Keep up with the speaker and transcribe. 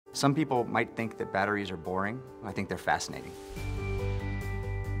Some people might think that batteries are boring. I think they're fascinating.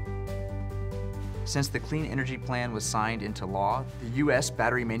 Since the Clean Energy Plan was signed into law, the U.S.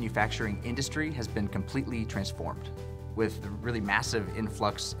 battery manufacturing industry has been completely transformed. With the really massive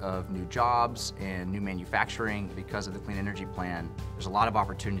influx of new jobs and new manufacturing because of the Clean Energy Plan, there's a lot of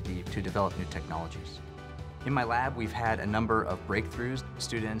opportunity to develop new technologies. In my lab, we've had a number of breakthroughs.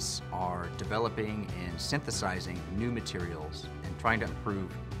 Students are developing and synthesizing new materials and trying to improve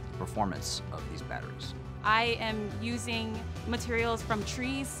the performance of these batteries. I am using materials from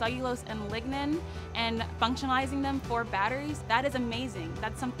trees, cellulose and lignin, and functionalizing them for batteries. That is amazing.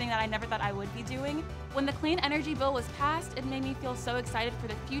 That's something that I never thought I would be doing. When the Clean Energy Bill was passed, it made me feel so excited for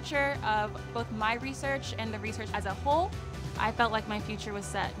the future of both my research and the research as a whole. I felt like my future was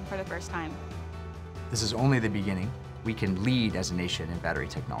set for the first time. This is only the beginning. We can lead as a nation in battery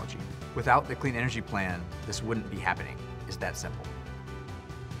technology. Without the Clean Energy Plan, this wouldn't be happening. It's that simple.